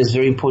this idea is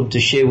very important to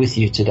share with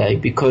you today,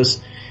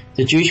 because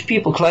the Jewish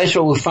people, Klal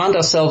Yisrael, we find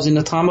ourselves in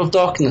a time of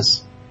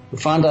darkness. We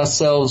find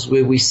ourselves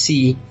where we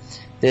see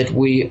that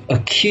we are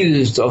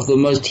accused of the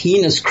most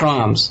heinous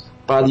crimes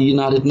by the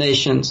United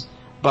Nations,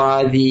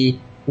 by the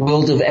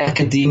world of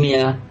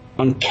academia,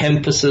 on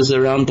campuses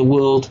around the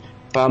world,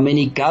 by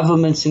many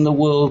governments in the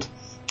world,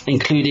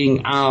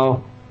 including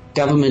our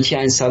government here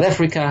in South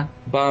Africa,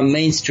 by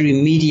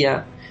mainstream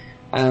media,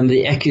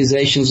 the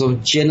accusations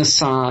of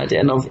genocide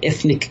and of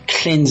ethnic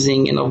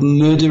cleansing and of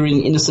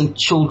murdering innocent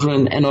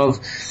children and of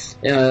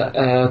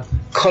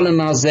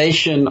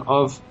colonization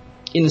of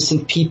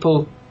innocent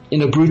people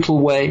in a brutal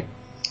way.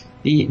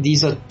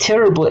 These are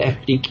terrible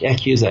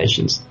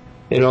accusations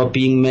that are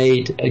being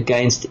made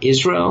against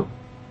Israel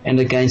and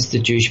against the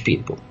Jewish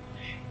people.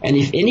 And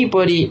if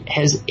anybody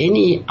has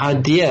any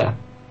idea,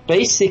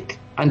 basic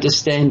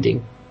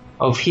understanding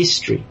of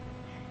history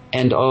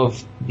and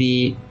of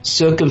the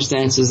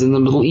circumstances in the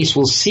Middle East,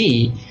 will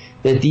see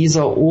that these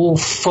are all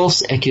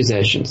false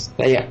accusations.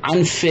 They are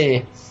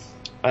unfair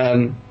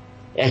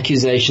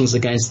accusations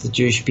against the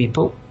Jewish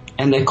people,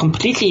 and they're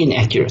completely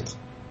inaccurate.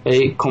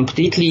 They're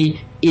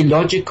completely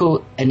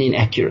illogical and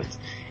inaccurate.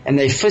 And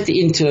they fit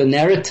into a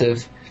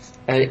narrative,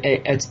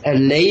 a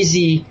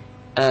lazy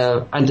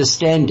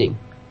understanding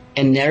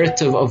and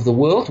narrative of the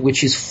world,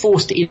 which is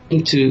forced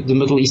into the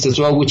Middle East as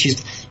well, which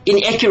is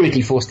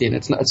inaccurately forced in.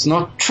 It's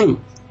not true,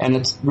 and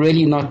it's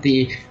really not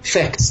the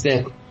facts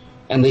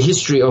and the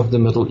history of the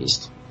Middle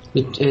East.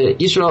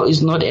 Israel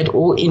is not at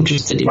all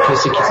interested in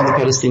persecuting the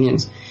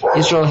Palestinians.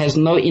 Israel has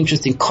no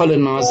interest in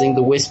colonizing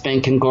the West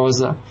Bank and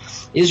Gaza.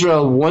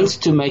 Israel wants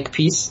to make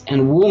peace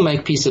and will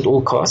make peace at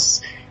all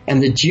costs,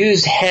 and the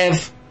Jews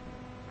have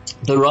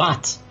the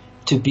right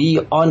to be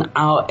on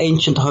our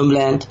ancient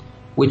homeland,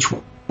 which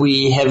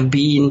we have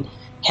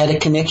had a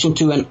connection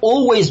to and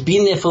always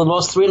been there for the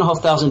last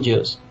 3,500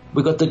 years.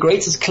 We've got the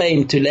greatest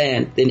claim to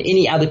land than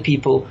any other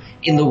people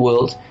in the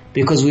world,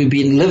 because we've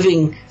been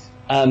living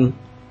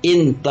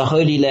in the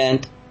Holy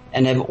Land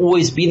and have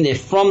always been there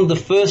from the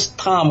first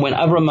time when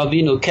Avraham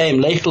Avinu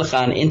came, Lech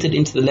Lecha, and entered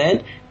into the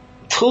land.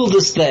 Till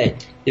this day,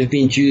 there have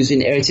been Jews in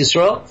Eretz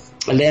Yisrael,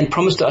 a land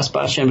promised to us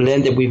by Hashem, a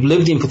land that we've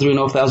lived in for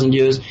 3,500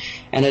 years,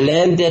 and a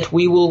land that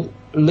we will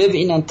live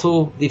in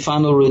until the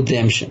final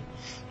redemption.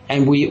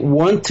 And we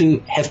want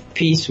to have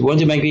peace. We want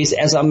to make peace.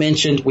 As I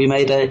mentioned, we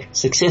made a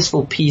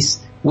successful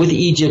peace with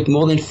Egypt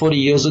more than 40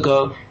 years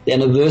ago. The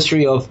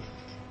anniversary of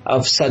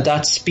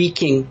Sadat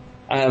speaking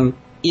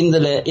in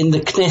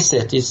the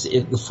Knesset is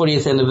the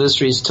 40th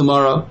anniversary is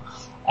tomorrow.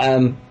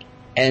 And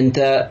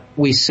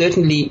we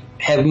certainly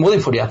have more than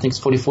 40, I think it's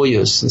 44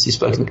 years since he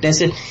spoke in the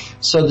Knesset.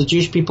 So the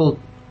Jewish people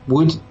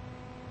would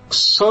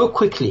so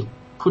quickly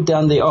put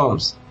down their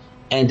arms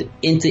and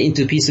enter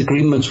into peace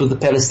agreements with the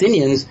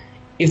Palestinians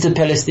if the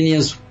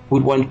Palestinians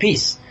would want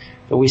peace.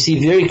 But we see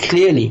very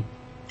clearly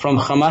from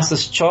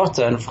Hamas's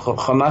charter and from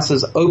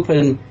Hamas's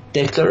open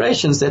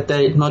declarations that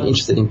they're not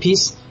interested in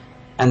peace,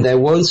 and they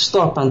won't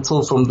stop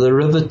until from the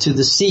river to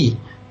the sea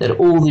that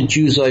all the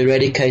Jews are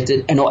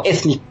eradicated and are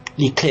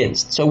ethnically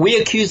cleansed. So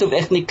we're accused of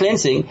ethnic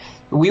cleansing.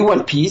 We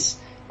want peace,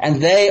 and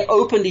they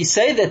openly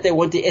say that they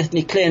want the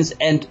ethnic cleanse,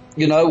 and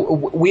we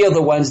are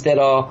the ones that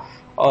are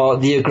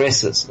the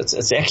aggressors.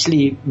 It's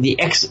actually the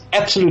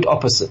absolute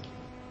opposite.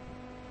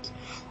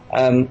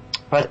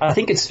 But I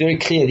think it's very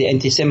clear the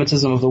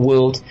anti-Semitism of the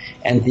world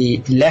and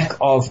the lack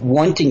of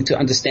wanting to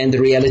understand the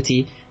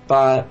reality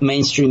by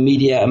mainstream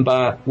media and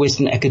by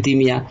Western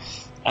academia.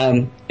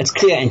 It's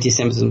clear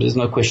anti-Semitism, there's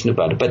no question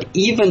about it. But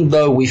even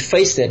though we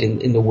face that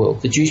in the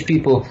world, the Jewish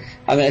people,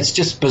 it's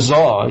just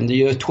bizarre. In the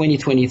year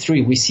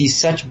 2023, we see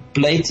such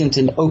blatant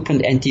and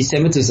open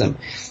anti-Semitism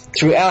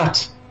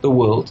throughout the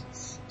world.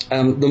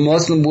 The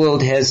Muslim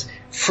world has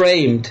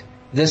framed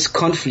this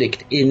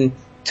conflict in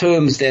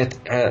terms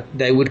that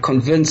they would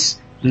convince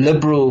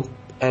liberal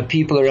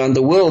people around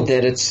the world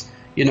that it's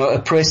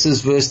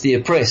oppressors versus the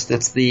oppressed.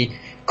 It's the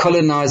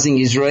colonizing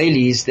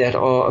Israelis that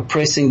are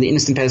oppressing the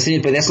innocent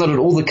Palestinians, but that's not at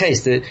all the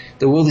case. The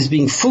world is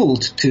being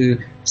fooled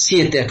to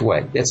see it that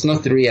way. That's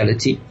not the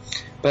reality.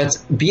 But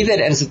be that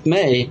as it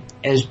may,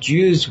 as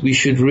Jews we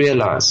should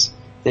realize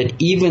that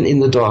even in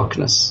the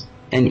darkness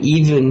and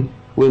even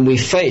when we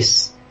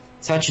face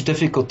such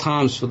difficult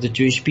times for the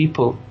Jewish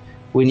people,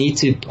 we need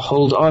to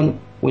hold on.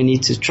 We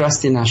need to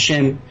trust in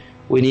Hashem.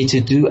 We need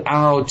to do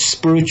our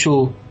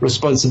spiritual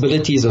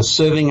responsibilities of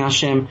serving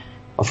Hashem,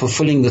 of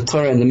fulfilling the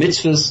Torah and the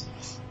mitzvahs,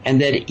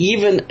 and that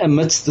even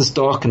amidst this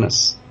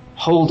darkness,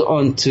 hold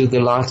on to the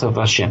light of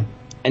Hashem.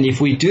 And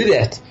if we do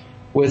that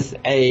with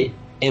a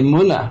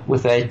emunah,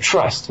 with a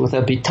trust, with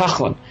a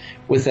bitachon,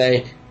 with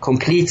a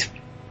complete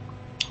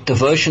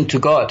devotion to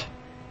God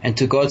and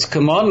to God's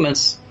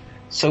commandments,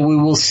 so we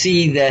will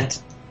see that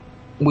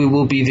we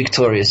will be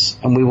victorious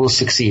and we will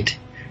succeed,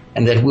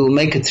 and that we'll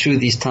make it through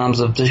these times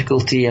of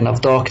difficulty and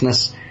of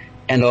darkness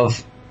and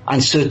of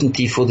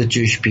uncertainty for the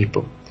Jewish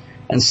people.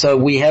 And so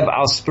we have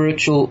our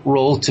spiritual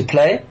role to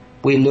play.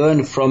 We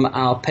learn from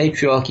our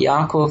patriarch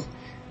Yaakov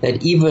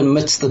that even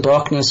amidst the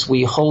darkness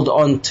we hold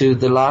on to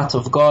the light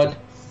of God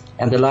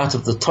and the light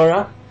of the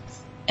Torah,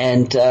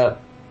 and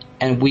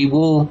we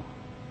will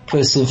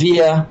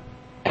persevere,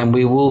 and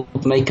we will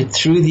make it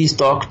through these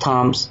dark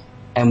times,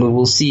 and we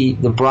will see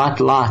the bright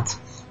light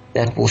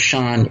that will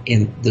shine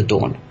in the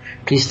dawn.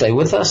 Please stay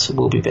with us.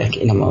 We'll be back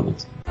in a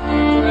moment.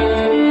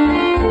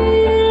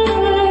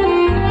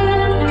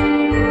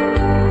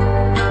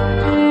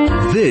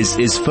 This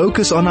is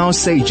Focus on Our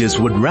Sages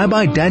with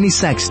Rabbi Danny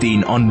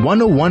Sackstein on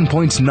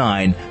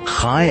 101.9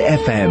 Chai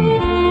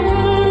FM.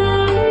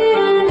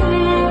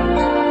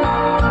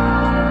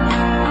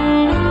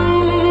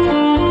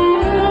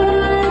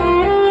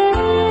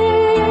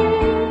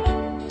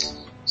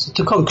 So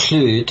to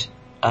conclude,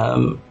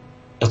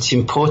 it's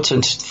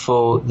important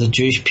for the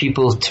Jewish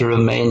people to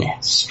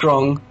remain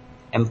strong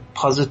and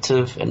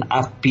positive and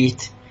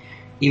upbeat,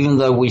 even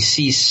though we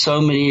see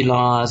so many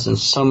lies and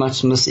so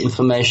much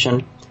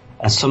misinformation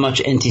and so much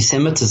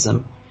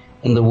anti-Semitism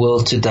in the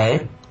world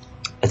today.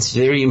 It's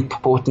very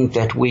important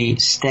that we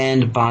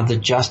stand by the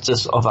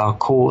justice of our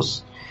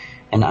cause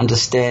and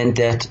understand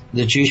that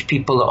the Jewish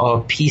people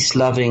are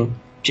peace-loving,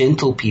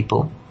 gentle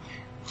people,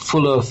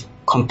 full of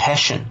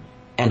compassion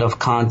and of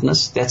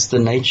kindness. That's the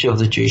nature of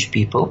the Jewish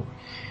people.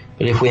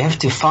 But if we have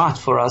to fight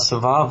for our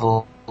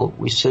survival,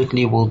 we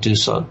certainly will do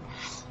so.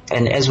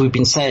 and as we've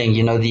been saying,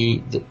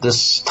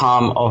 this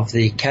time of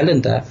the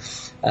calendar,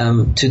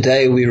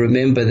 today we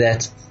remember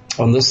that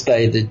on this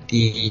day that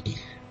the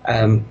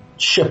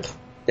ship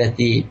that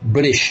the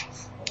British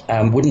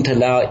wouldn't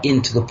allow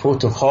into the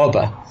port of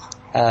Harbour,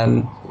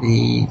 a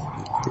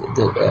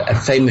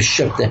famous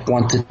ship that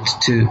wanted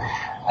to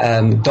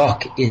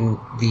dock in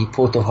the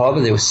port of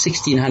Harbour. There were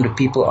 1,600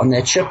 people on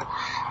that ship.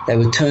 They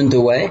were turned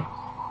away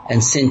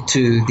and sent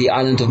to the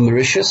island of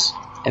Mauritius,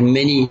 and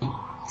many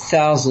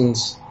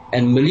thousands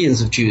and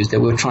millions of Jews that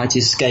were trying to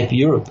escape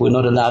Europe were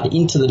not allowed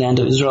into the land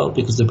of Israel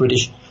because the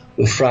British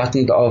were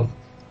frightened of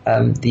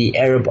the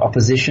Arab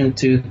opposition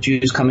to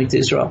Jews coming to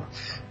Israel.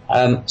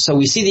 So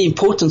we see the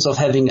importance of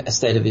having a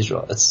state of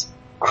Israel. It's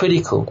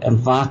critical and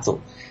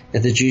vital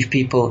that the Jewish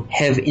people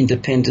have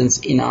independence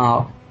in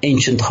our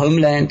ancient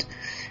homeland.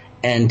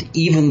 And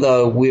even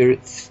though we're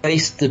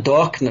faced the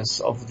darkness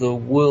of the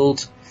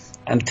world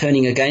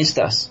turning against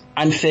us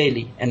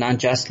unfairly and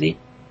unjustly,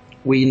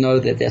 we know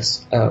that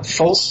that's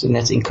false and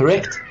that's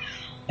incorrect,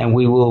 and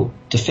we will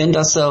defend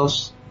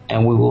ourselves,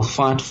 and we will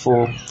fight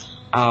for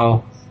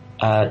our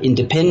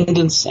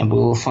independence, and we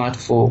will fight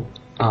for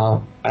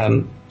our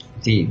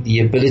the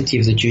ability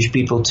of the Jewish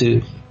people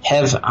to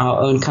have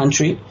our own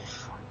country.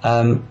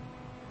 And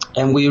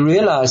we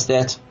realize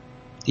that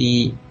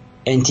the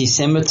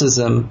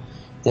anti-Semitism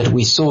that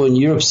we saw in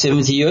Europe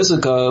 70 years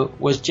ago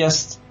was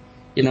just,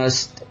 a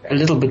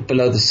little bit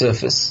below the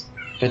surface.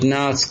 But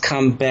now it's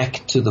come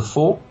back to the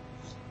fore.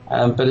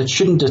 But it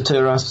shouldn't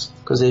deter us,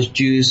 because as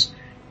Jews,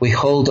 we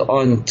hold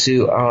on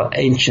to our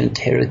ancient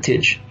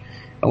heritage,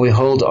 and we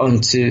hold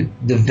on to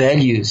the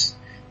values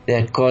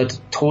that God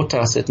taught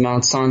us at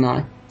Mount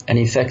Sinai. And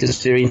in fact,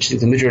 it's very interesting.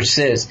 The Midrash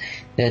says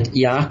that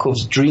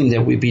Yaakov's dream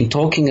that we've been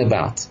talking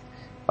about,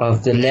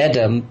 of the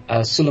ladder,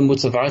 Sulam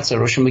Mutzavarza,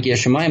 Rosh Magia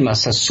Shemaima,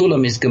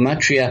 Sulam is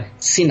Gematria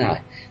Sinai.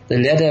 The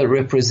ladder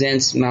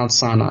represents Mount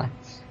Sinai.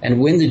 And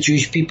when the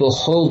Jewish people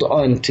hold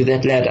on to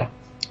that ladder,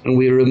 and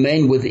we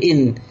remain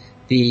within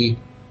the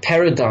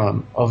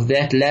paradigm of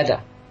that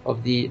ladder,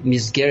 of the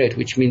Mizgeret,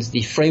 which means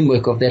the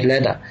framework of that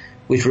ladder,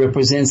 which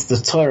represents the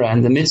Torah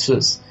and the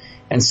mitzvahs.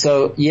 And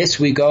so, yes,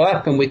 we go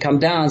up and we come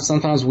down,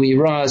 sometimes we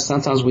rise,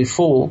 sometimes we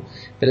fall,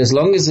 but as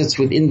long as it's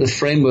within the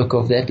framework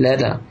of that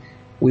ladder,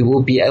 we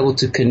will be able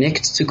to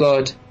connect to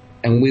God,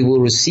 and we will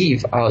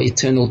receive our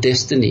eternal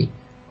destiny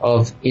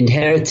of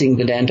inheriting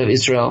the land of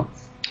Israel,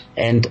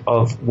 and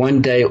of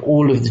one day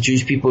all of the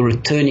Jewish people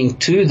returning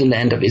to the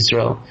land of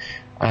Israel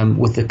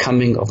with the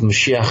coming of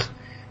Mashiach.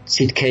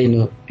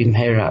 Tzidkenu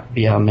bimhera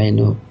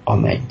b'yameinu.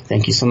 Amen.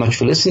 Thank you so much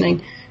for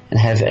listening, and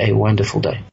have a wonderful day.